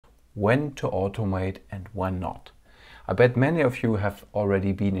when to automate and when not. I bet many of you have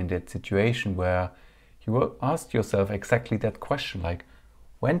already been in that situation where you will ask yourself exactly that question, like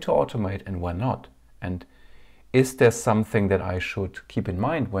when to automate and when not. And is there something that I should keep in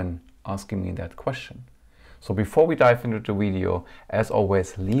mind when asking me that question? So before we dive into the video, as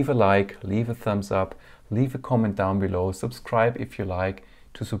always, leave a like, leave a thumbs up, leave a comment down below, subscribe if you like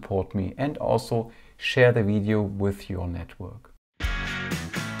to support me, and also share the video with your network.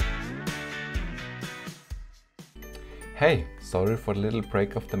 Hey, sorry for the little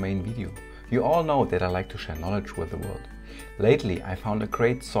break of the main video. You all know that I like to share knowledge with the world. Lately, I found a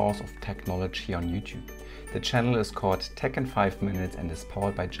great source of tech knowledge here on YouTube. The channel is called Tech in 5 Minutes and is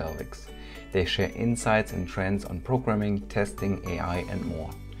powered by Jelvix. They share insights and trends on programming, testing, AI and more.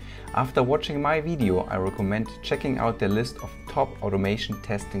 After watching my video, I recommend checking out their list of top automation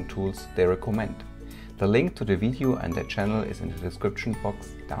testing tools they recommend. The link to the video and their channel is in the description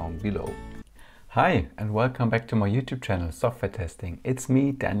box down below. Hi and welcome back to my YouTube channel Software Testing. It's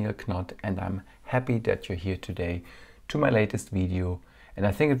me, Daniel Knott, and I'm happy that you're here today to my latest video, and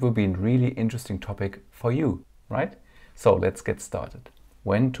I think it will be a really interesting topic for you, right? So let's get started.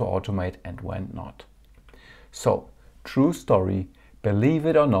 When to automate and when not. So, true story, believe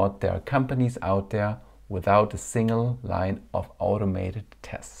it or not, there are companies out there without a single line of automated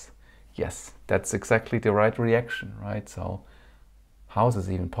tests. Yes, that's exactly the right reaction, right? So, how is this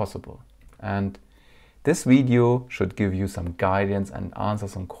even possible? And this video should give you some guidance and answer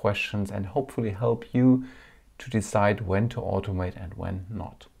some questions and hopefully help you to decide when to automate and when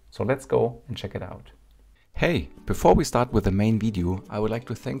not. So let's go and check it out. Hey, before we start with the main video, I would like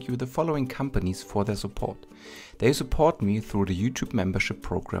to thank you the following companies for their support. They support me through the YouTube membership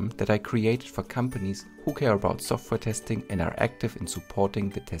program that I created for companies who care about software testing and are active in supporting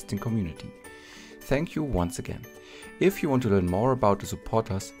the testing community. Thank you once again. If you want to learn more about the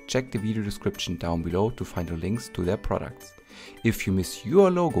supporters, check the video description down below to find the links to their products. If you miss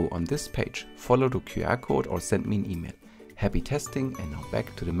your logo on this page, follow the QR code or send me an email. Happy testing, and now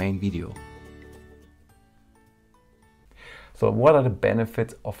back to the main video. So what are the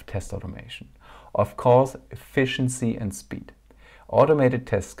benefits of test automation? Of course, efficiency and speed. Automated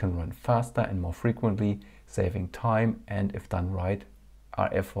tests can run faster and more frequently, saving time and, if done right,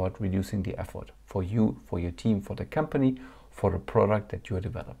 reducing the effort for you, for your team, for the company, for the product that you are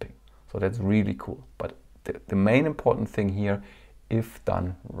developing. So that's really cool. But the main important thing here, if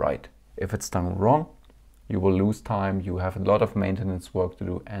done right. If it's done wrong, you will lose time, you have a lot of maintenance work to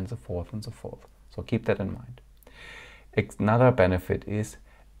do, and so forth and so forth. So keep that in mind. Another benefit is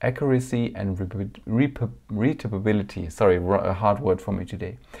accuracy and repeatability. Sorry, a hard word for me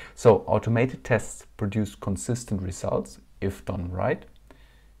today. So automated tests produce consistent results. If done right,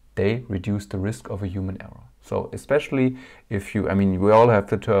 they reduce the risk of a human error. So especially if you, we all have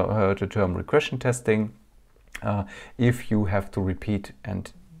heard the term regression testing. If you have to repeat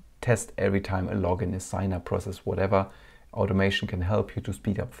and test every time a login is sign-up process, whatever, automation can help you to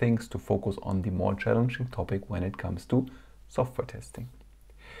speed up things, to focus on the more challenging topic when it comes to software testing.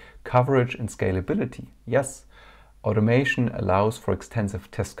 Coverage and scalability. Yes, automation allows for extensive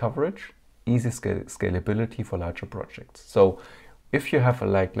test coverage, easy scalability for larger projects. So if you have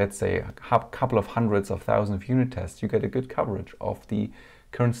let's say a couple of hundreds of thousands of unit tests, you get a good coverage of the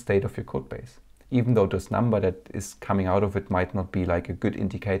current state of your code base. Even though this number that is coming out of it might not be like a good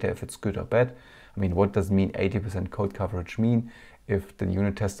indicator if it's good or bad. What does 80% code coverage mean? If the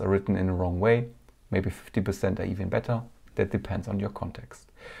unit tests are written in the wrong way, maybe 50% are even better. That depends on your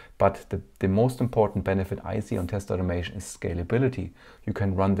context. But the most important benefit I see on test automation is scalability. You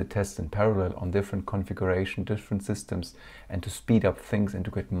can run the tests in parallel on different configuration, different systems, and to speed up things and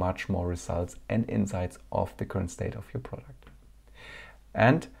to get much more results and insights of the current state of your product.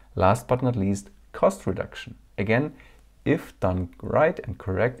 And last but not least, cost reduction. Again, if done right and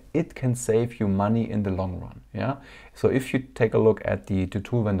correct, it can save you money in the long run. Yeah. So if you take a look at the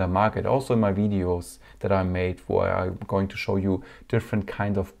tool vendor market, also in my videos that I made where I'm going to show you different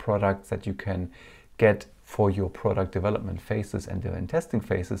kinds of products that you can get for your product development phases and the testing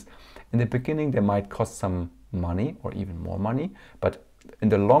phases. In the beginning, they might cost some money or even more money, but in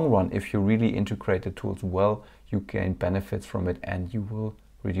the long run, if you really integrate the tools well, you gain benefits from it and you will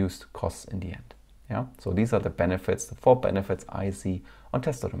reduce costs in the end. Yeah? So these are the benefits, the 4 benefits I see on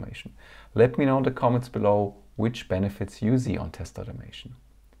test automation. Let me know in the comments below which benefits you see on test automation.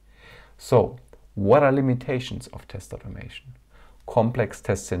 So, what are limitations of test automation? Complex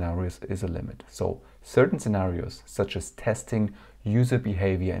test scenarios is a limit. So, certain scenarios, such as testing user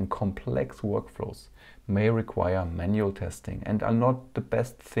behavior and complex workflows, may require manual testing and are not the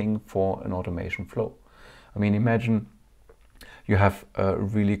best thing for an automation flow. Imagine you have a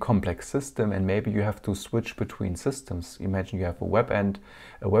really complex system and maybe you have to switch between systems. Imagine you have a web end,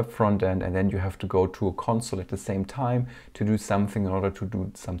 a web front end, and then you have to go to a console at the same time to do something in order to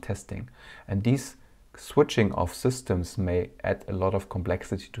do some testing. And these switching of systems may add a lot of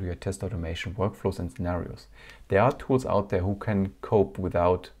complexity to your test automation workflows and scenarios. There are tools out there who can cope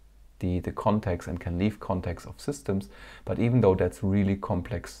without the context and can leave context of systems, but even though that's really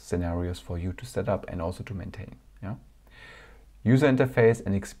complex scenarios for you to set up and also to maintain. Yeah? User interface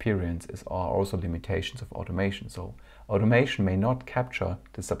and experience are also limitations of automation. So automation may not capture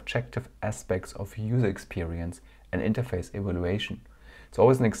the subjective aspects of user experience and interface evaluation. It's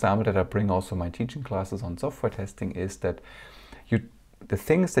always an example that I bring also in my teaching classes on software testing is that the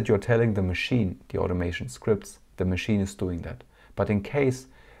things that you're telling the machine, the automation scripts, the machine is doing that. But in case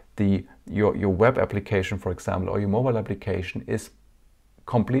your web application, for example, or your mobile application is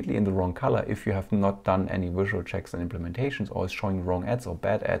completely in the wrong color, if you have not done any visual checks and implementations, or is showing wrong ads or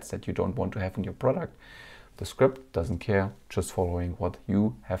bad ads that you don't want to have in your product, the script doesn't care, just following what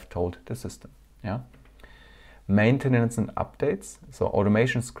you have told the system. Yeah. Maintenance and updates. So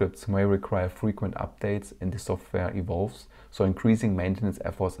automation scripts may require frequent updates and the software evolves. So increasing maintenance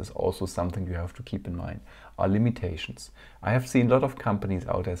efforts is also something you have to keep in mind. Are limitations. I have seen a lot of companies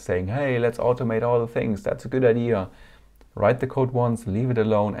out there saying, hey, let's automate all the things. That's a good idea. Write the code once, leave it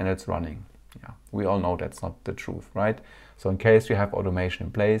alone, and it's running. Yeah, we all know that's not the truth, right? So in case you have automation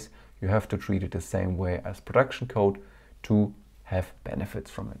in place, you have to treat it the same way as production code to have benefits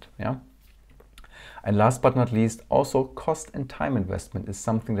from it. Yeah. And last but not least, also cost and time investment is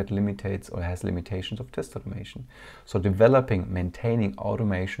something that limitates or has limitations of test automation. So developing, maintaining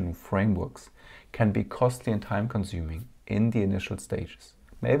automation frameworks can be costly and time consuming in the initial stages.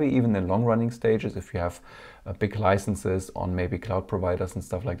 Maybe even in long running stages, if you have big licenses on maybe cloud providers and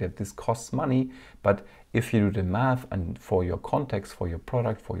stuff like that, this costs money. But if you do the math and for your context, for your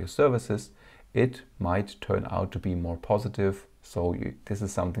product, for your services, it might turn out to be more positive. So this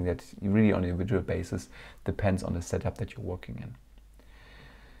is something that really on an individual basis depends on the setup that you're working in.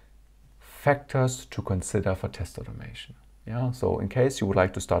 Factors to consider for test automation. Yeah, so in case you would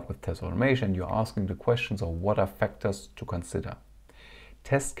like to start with test automation, you're asking the questions of what are factors to consider.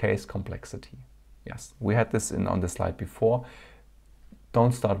 Test case complexity. Yes, we had this on the slide before.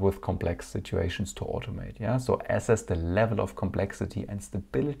 Don't start with complex situations to automate. Yeah, so assess the level of complexity and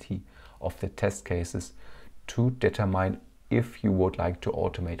stability of the test cases to determine if you would like to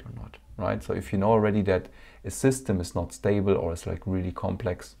automate or not, right? So if you know already that a system is not stable or is like really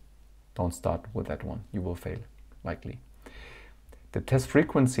complex, don't start with that one. You will fail, likely. The test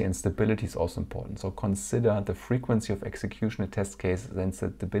frequency and stability is also important. So consider the frequency of execution of test cases and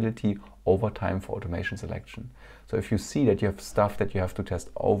stability over time for automation selection. So if you see that you have stuff that you have to test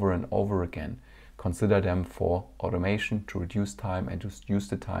over and over again, consider them for automation to reduce time and to use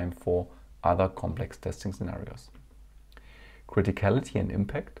the time for other complex testing scenarios. Criticality and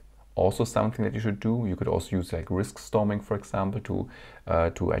impact, also something that you should do. You could also use like risk storming, for example,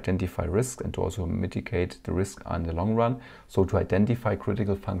 to identify risks and to also mitigate the risk in the long run. So to identify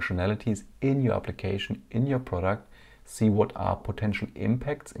critical functionalities in your application, in your product, see what are potential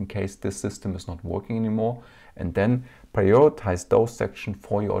impacts in case this system is not working anymore, and then prioritize those sections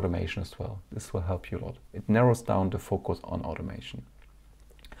for your automation as well. This will help you a lot. It narrows down the focus on automation.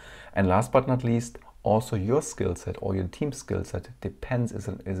 And last but not least, also your skill set or your team skill set depends, is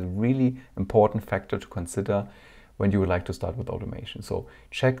a really important factor to consider when you would like to start with automation. So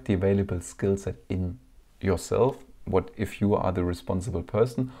check the available skill set in yourself, what if you are the responsible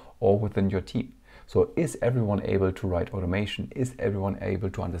person, or within your team. So is everyone able to write automation? Is everyone able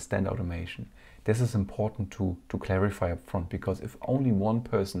to understand automation? This is important to clarify up front, because if only one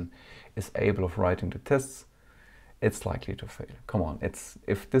person is able of writing the tests, it's likely to fail. Come on,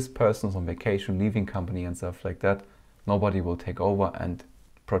 if this person's on vacation, leaving company and stuff like that, nobody will take over and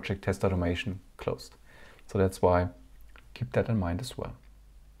project test automation closed. So that's why keep that in mind as well.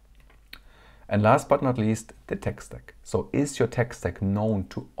 And last but not least, the tech stack. So is your tech stack known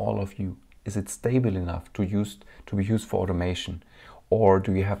to all of you? Is it stable enough to be used for automation? Or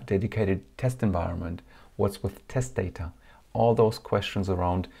do you have a dedicated test environment? What's with test data? All those questions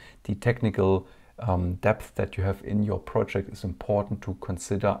around the technical depth that you have in your project is important to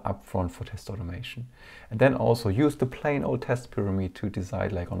consider upfront for test automation. And then also use the plain old test pyramid to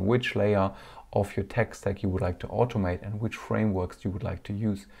decide like on which layer of your tech stack you would like to automate and which frameworks you would like to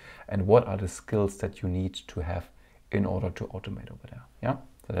use and what are the skills that you need to have in order to automate over there. Yeah,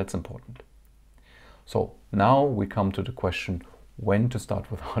 so that's important. So now we come to the question when to start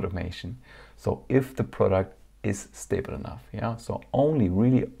with automation. So if the product is stable enough, yeah, so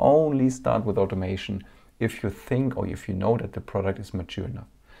really only start with automation if you think or if you know that the product is mature enough.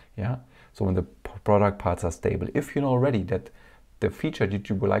 Yeah. So when the product parts are stable, if you know already that the feature that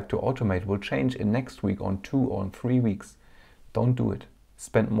you would like to automate will change in next week, on 2 or on 3 weeks, don't do it.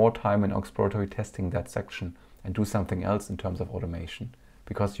 Spend more time in exploratory testing that section and do something else in terms of automation,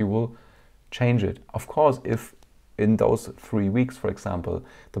 because you will change it. Of course, if in those 3 weeks, for example,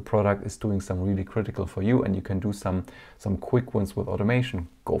 the product is doing some really critical for you and you can do some quick ones with automation,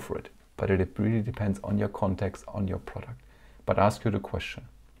 go for it. But it really depends on your context, on your product. But ask you the question.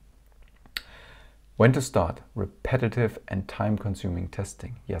 When to start repetitive and time-consuming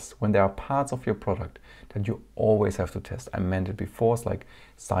testing? Yes, when there are parts of your product that you always have to test. I meant it before, it's like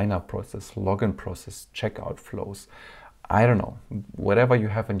sign-up process, login process, checkout flows. I don't know, whatever you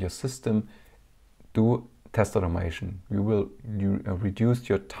have in your system, do test automation. You reduce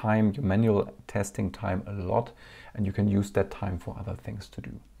your time, your manual testing time a lot, and you can use that time for other things to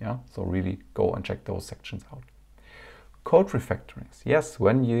do. Yeah, so really go and check those sections out. Code refactorings. Yes,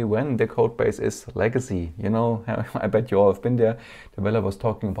 when the code base is legacy, you know, I bet you all have been there. Developers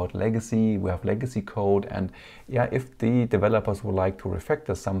talking about legacy, we have legacy code, and yeah, if the developers would like to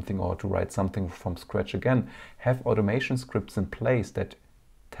refactor something or to write something from scratch again, have automation scripts in place that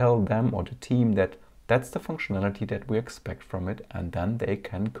tell them or the team that that's the functionality that we expect from it, and then they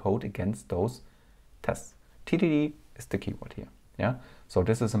can code against those tests. TDD is the keyword here. Yeah, so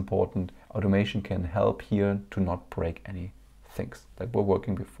this is important. Automation can help here to not break any things that were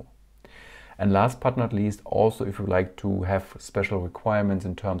working before. And last but not least, also if you like to have special requirements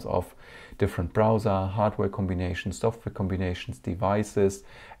in terms of different browser, hardware combinations, software combinations, devices,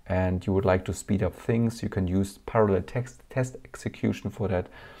 and you would like to speed up things, you can use parallel test execution for that.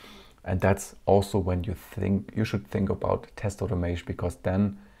 And that's also when you should think about test automation, because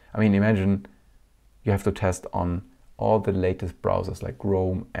then, I mean, imagine you have to test on all the latest browsers like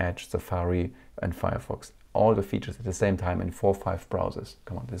Chrome, Edge, Safari, and Firefox, all the features at the same time in 4 or 5 browsers.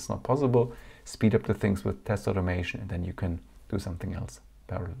 Come on, this is not possible. Speed up the things with test automation, and then you can do something else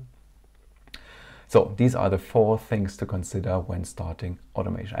parallel. So these are the 4 things to consider when starting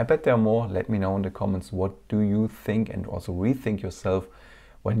automation. I bet there are more. Let me know in the comments, what do you think, and also rethink yourself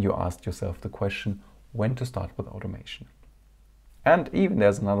when you ask yourself the question, when to start with automation. And even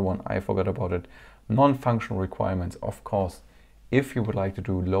there's another one, I forgot about it. Non-functional requirements, of course. If you would like to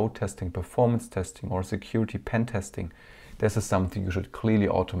do load testing, performance testing, or security pen testing, this is something you should clearly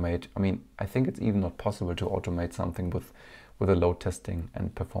automate. I mean, I think it's even not possible to automate something with a load testing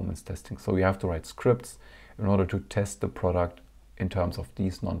and performance testing. So you have to write scripts in order to test the product in terms of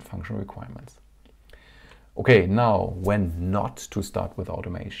these non-functional requirements. Okay, now when not to start with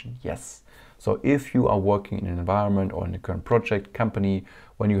automation. Yes. So if you are working in an environment or in a current project company,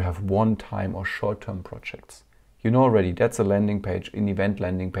 when you have one-time or short-term projects, you know already that's a landing page, an event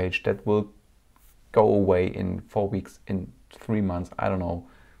landing page that will go away in 4 weeks, in 3 months, I don't know,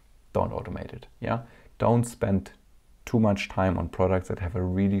 don't automate it. Yeah, don't spend too much time on products that have a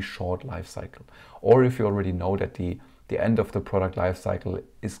really short life cycle. Or if you already know that the end of the product life cycle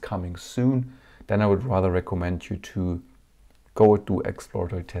is coming soon, then I would rather recommend you to go do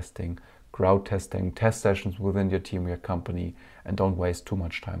exploratory testing, crowd testing, test sessions within your team, your company, and don't waste too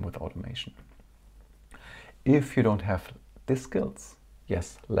much time with automation. If you don't have the skills,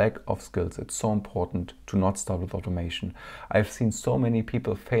 yes, lack of skills, it's so important to not start with automation. I've seen so many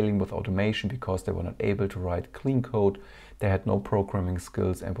people failing with automation because they were not able to write clean code, they had no programming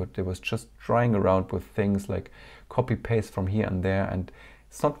skills, and they was just trying around with things like copy paste from here and there, and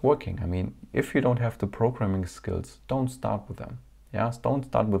it's not working. I mean, if you don't have the programming skills, don't start with them. Yeah, don't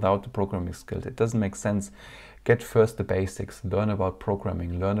start without the programming skills. It doesn't make sense. Get first the basics, learn about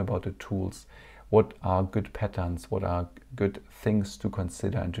programming, learn about the tools, what are good patterns, what are good things to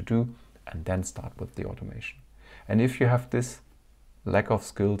consider and to do, and then start with the automation. And if you have this lack of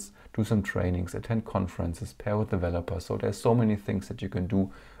skills, do some trainings, attend conferences, pair with developers. So there's so many things that you can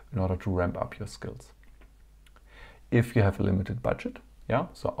do in order to ramp up your skills. If you have a limited budget, yeah,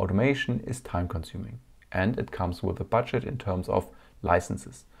 so automation is time consuming, and it comes with a budget in terms of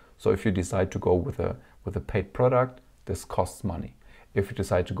licenses. So if you decide to go with a paid product, this costs money. If you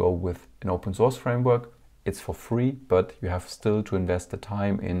decide to go with an open source framework, it's for free, but you have still to invest the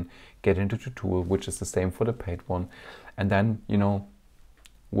time in get into the tool, which is the same for the paid one, and then, you know,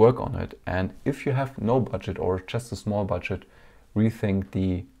 work on it. And if you have no budget or just a small budget, rethink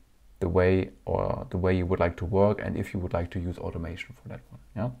the way you would like to work, and if you would like to use automation for that one.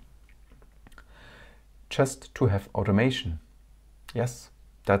 Yeah. Just to have automation. Yes,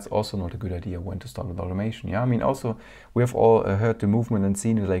 that's also not a good idea when to start with automation. Yeah, I mean, also we have all heard the movement and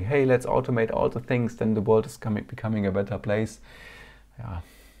seen it like, hey, let's automate all the things, then the world is becoming a better place. Yeah,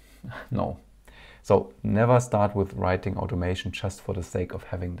 no. So never start with writing automation just for the sake of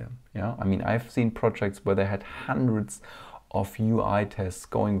having them. Yeah, I mean, I've seen projects where they had hundreds of UI tests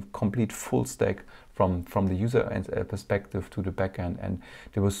going complete full stack from the user perspective to the backend, and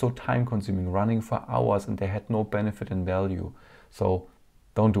they were so time consuming, running for hours, and they had no benefit and value. So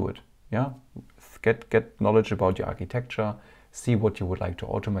don't do it. Yeah, get knowledge about your architecture, see what you would like to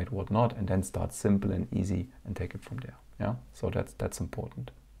automate, what not, and then start simple and easy and take it from there. Yeah, so that's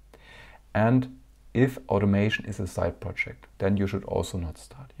important. And if automation is a side project, then you should also not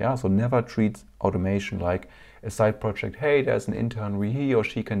start. Yeah, so never treat automation like a side project. Hey, there's an intern, he or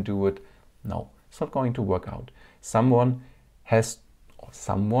she can do it. No, it's not going to work out. Someone,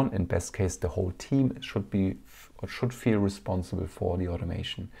 in best case, the whole team should feel responsible for the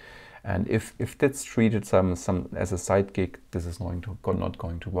automation. And if that's treated as a side gig, this is not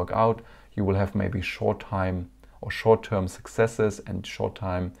going to work out. You will have maybe short-term successes and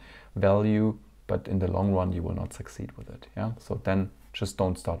short-term value, but in the long run, you will not succeed with it. Yeah. So then just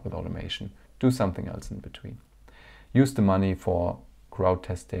don't start with automation. Do something else in between. Use the money for crowd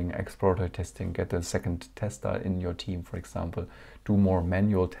testing, exploratory testing. Get a second tester in your team, for example. Do more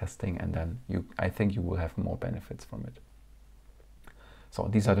manual testing, and then I think you will have more benefits from it. So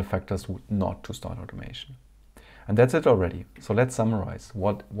these are the factors not to start automation. And that's it already. So let's summarize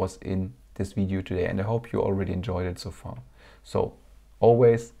what was in this video today, and I hope you already enjoyed it so far. So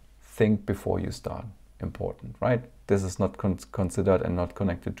always think before you start. Important, right? This is not considered and not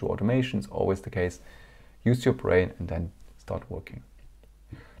connected to automation. It's always the case. Use your brain and then start working.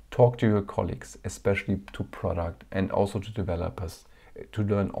 Talk to your colleagues, especially to product and also to developers, to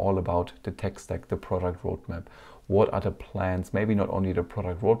learn all about the tech stack, the product roadmap. What are the plans? Maybe not only the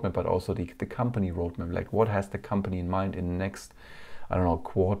product roadmap, but also the company roadmap. Like, what has the company in mind in the next, I don't know,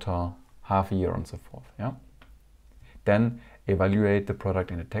 quarter, half a year, and so forth. Yeah. Then evaluate the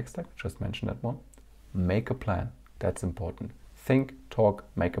product in the tech stack. Just mentioned that one. Make a plan. That's important. Think, talk,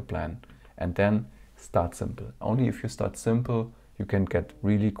 make a plan, and then start simple. Only if you start simple, you can get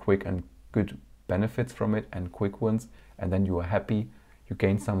really quick and good benefits from it and quick wins, and then you are happy. You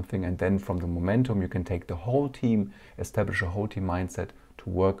gain something, and then from the momentum you can take the whole team, establish a whole team mindset to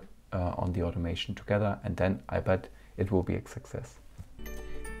work on the automation together, and then I bet it will be a success.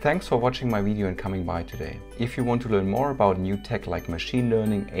 Thanks for watching my video and coming by today. If you want to learn more about new tech like machine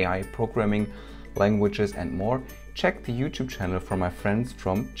learning, AI, programming, languages and more, check the YouTube channel from my friends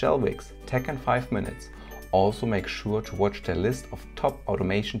from Gelwix, Tech in 5 Minutes. Also make sure to watch their list of top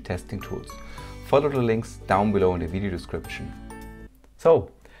automation testing tools. Follow the links down below in the video description.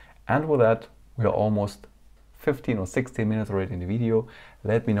 So, and with that, we are almost 15 or 16 minutes already in the video.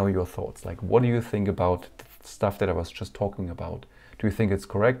 Let me know your thoughts. Like, what do you think about the stuff that I was just talking about? Do you think it's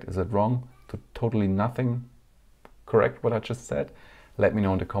correct? Is it wrong? Totally nothing correct what I just said? Let me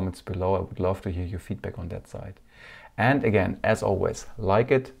know in the comments below. I would love to hear your feedback on that side. And again, as always,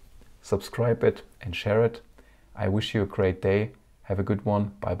 like it, subscribe it, and share it. I wish you a great day. Have a good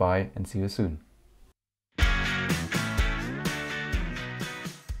one. Bye bye, and see you soon.